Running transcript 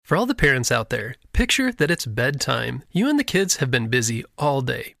For all the parents out there, picture that it's bedtime. You and the kids have been busy all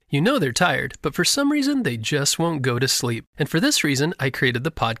day. You know they're tired, but for some reason they just won't go to sleep. And for this reason, I created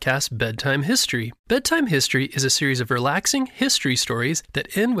the podcast Bedtime History. Bedtime History is a series of relaxing history stories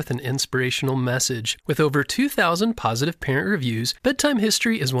that end with an inspirational message. With over 2,000 positive parent reviews, Bedtime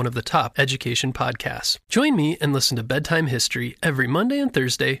History is one of the top education podcasts. Join me and listen to Bedtime History every Monday and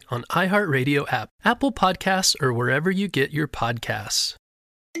Thursday on iHeartRadio app, Apple Podcasts, or wherever you get your podcasts.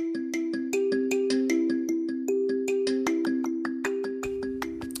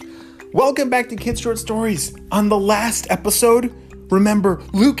 Welcome back to Kids Short Stories. On the last episode, remember,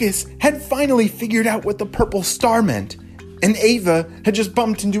 Lucas had finally figured out what the purple star meant, and Ava had just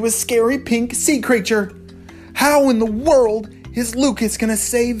bumped into a scary pink sea creature. How in the world is Lucas gonna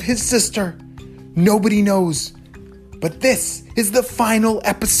save his sister? Nobody knows. But this is the final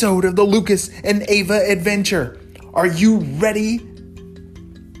episode of the Lucas and Ava adventure. Are you ready?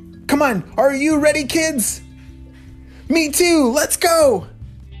 Come on, are you ready, kids? Me too, let's go!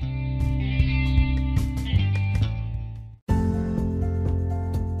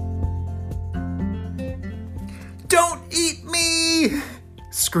 Don't eat me!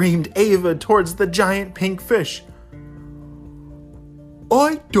 Screamed Ava towards the giant pink fish.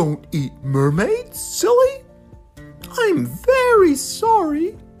 I don't eat mermaids, silly. I'm very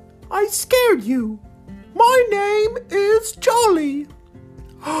sorry. I scared you. My name is Jolly.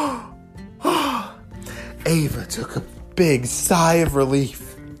 Ava took a big sigh of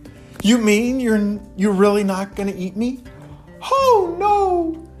relief. You mean you're really not gonna eat me? Oh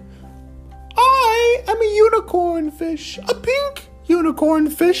no! I am a unicorn fish, a pink unicorn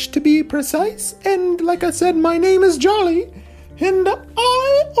fish to be precise, and like I said, my name is Jolly, and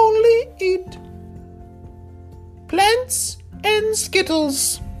I only eat plants and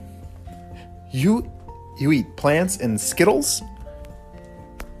Skittles. You eat plants and Skittles?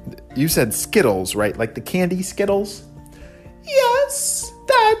 You said Skittles, right? Like the candy Skittles? Yes,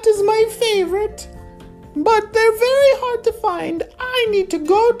 that is my favorite. But they're very hard to find. I need to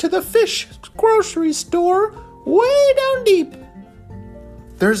go to the fish grocery store way down deep.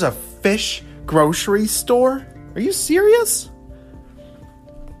 There's a fish grocery store? Are you serious?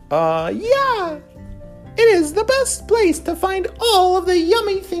 Yeah. It is the best place to find all of the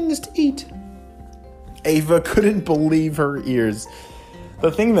yummy things to eat. Ava couldn't believe her ears.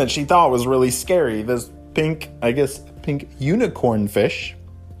 The thing that she thought was really scary, this pink unicorn fish,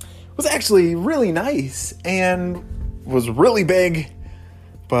 was actually really nice and was really big,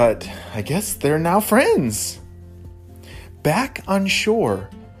 but I guess they're now friends. Back on shore,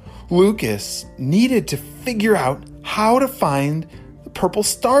 Lucas needed to figure out how to find the purple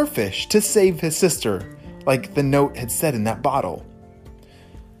starfish to save his sister, like the note had said in that bottle.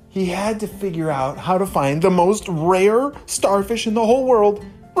 He had to figure out how to find the most rare starfish in the whole world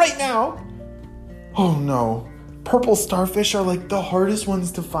right now. Oh no. Purple starfish are like the hardest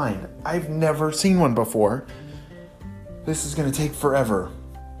ones to find. I've never seen one before. This is gonna take forever.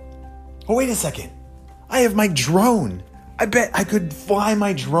 Oh, wait a second. I have my drone. I bet I could fly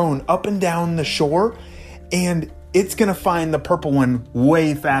my drone up and down the shore, and it's gonna find the purple one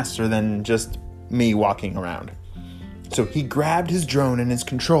way faster than just me walking around. So he grabbed his drone and his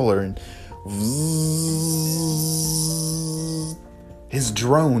controller, and his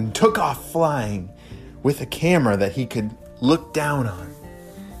drone took off flying with a camera that he could look down on.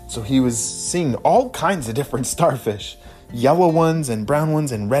 So he was seeing all kinds of different starfish, yellow ones and brown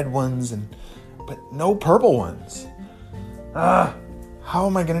ones and red ones, but no purple ones. How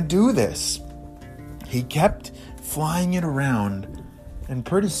am I gonna do this? He kept flying it around, and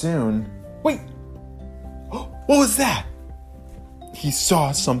pretty soon, wait, what was that? He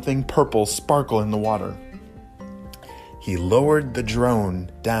saw something purple sparkle in the water. He lowered the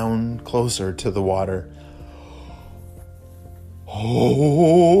drone down closer to the water.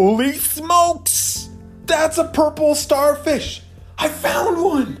 Holy smokes! That's a purple starfish! I found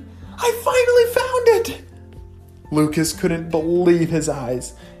one! I finally found it! Lucas couldn't believe his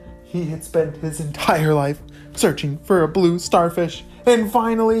eyes. He had spent his entire life searching for a blue starfish, and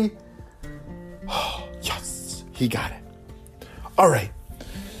finally, yes, he got it. All right.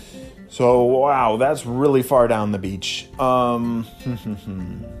 So, wow, that's really far down the beach.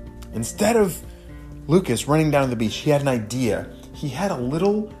 Instead of Lucas running down the beach, he had an idea. He had a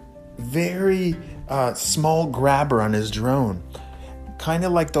little, very small grabber on his drone. Kind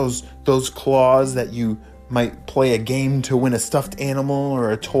of like those claws that you might play a game to win a stuffed animal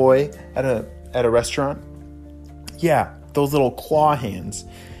or a toy at a restaurant. Yeah, those little claw hands.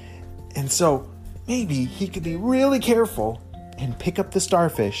 And so maybe he could be really careful and pick up the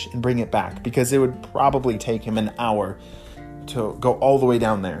starfish and bring it back, because it would probably take him an hour to go all the way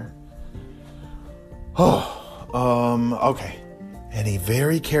down there. Okay. And he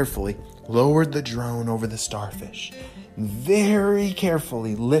very carefully lowered the drone over the starfish and very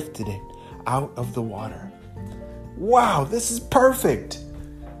carefully lifted it out of the water. Wow, this is perfect.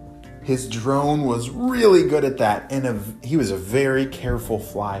 His drone was really good at that, and he was a very careful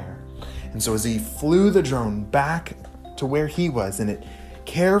flyer. And so as he flew the drone back to where he was, and it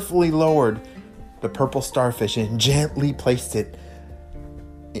carefully lowered the purple starfish and gently placed it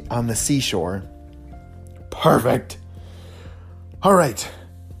on the seashore. Perfect. All right.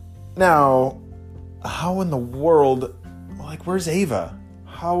 Now, how in the world, where's Ava?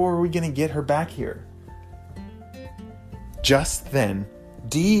 How are we going to get her back here? Just then,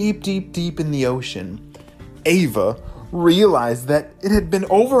 deep in the ocean, Ava realized that it had been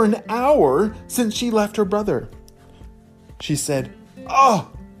over an hour since she left her brother. She said, "Oh,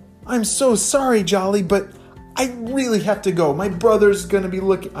 I'm so sorry, Jolly, but I really have to go. My brother's going to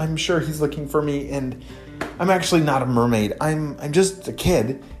be I'm sure he's looking for me, and I'm actually not a mermaid. I'm just a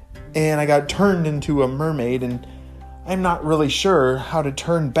kid, and I got turned into a mermaid, and I'm not really sure how to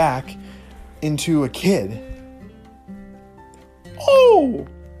turn back into a kid." "Oh,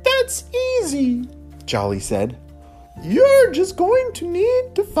 that's easy," Jolly said. "You're just going to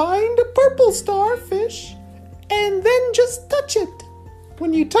need to find a purple starfish and then just touch it.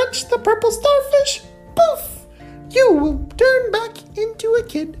 When you touch the purple starfish, poof, you will turn back into a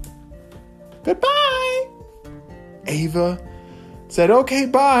kid. Goodbye." Ava said, "Okay,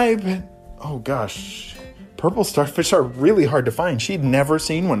 bye," but oh gosh, purple starfish are really hard to find. She'd never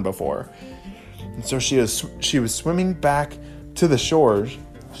seen one before. And so she was swimming back to the shore.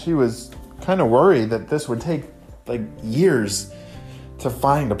 She was kind of worried that this would take years to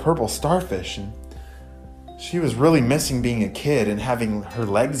find a purple starfish, and she was really missing being a kid and having her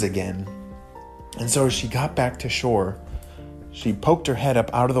legs again. And so as she got back to shore, she poked her head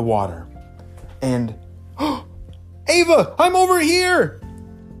up out of the water and, "Oh, Ava, I'm over here!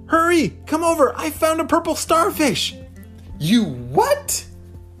 Hurry, come over, I found a purple starfish." "You what?"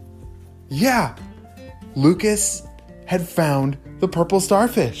 Yeah, Lucas had found the purple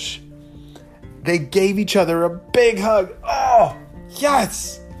starfish. They gave each other a big hug. Oh,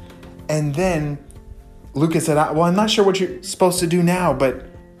 yes! And then Lucas said, "Well, I'm not sure what you're supposed to do now, but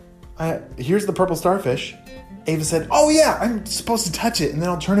here's the purple starfish." Ava said, "Oh yeah, I'm supposed to touch it, and then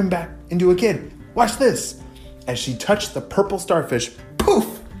I'll turn him back into a kid. Watch this." As she touched the purple starfish,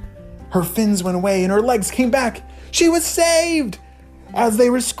 poof! Her fins went away and her legs came back. She was saved! As they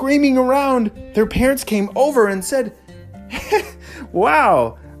were screaming around, their parents came over and said,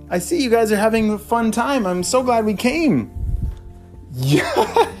 "Wow, I see you guys are having a fun time. I'm so glad we came."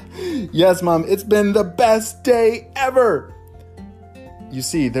 "Yeah. Yes, Mom, it's been the best day ever." You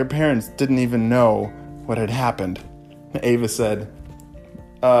see, their parents didn't even know what had happened. Ava said,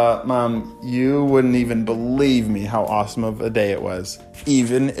 Mom, you wouldn't even believe me how awesome of a day it was,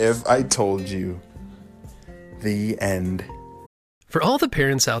 even if I told you." The end. For all the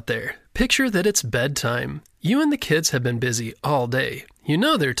parents out there, picture that it's bedtime. You and the kids have been busy all day. You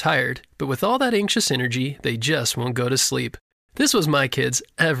know they're tired, but with all that anxious energy, they just won't go to sleep. This was my kids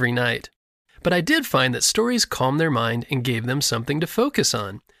every night. But I did find that stories calmed their mind and gave them something to focus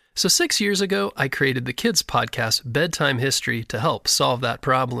on. So 6 years ago, I created the kids' podcast, Bedtime History, to help solve that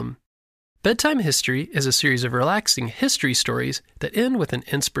problem. Bedtime History is a series of relaxing history stories that end with an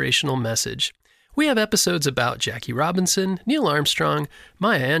inspirational message. We have episodes about Jackie Robinson, Neil Armstrong,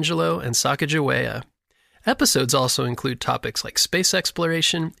 Maya Angelou, and Sacagawea. Episodes also include topics like space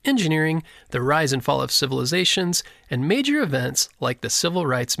exploration, engineering, the rise and fall of civilizations, and major events like the Civil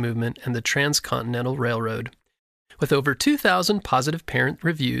Rights Movement and the Transcontinental Railroad. With over 2,000 positive parent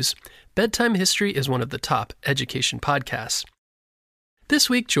reviews, Bedtime History is one of the top education podcasts. This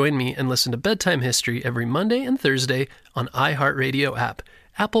week, join me and listen to Bedtime History every Monday and Thursday on iHeartRadio app,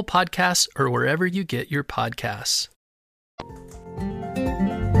 Apple Podcasts, or wherever you get your podcasts.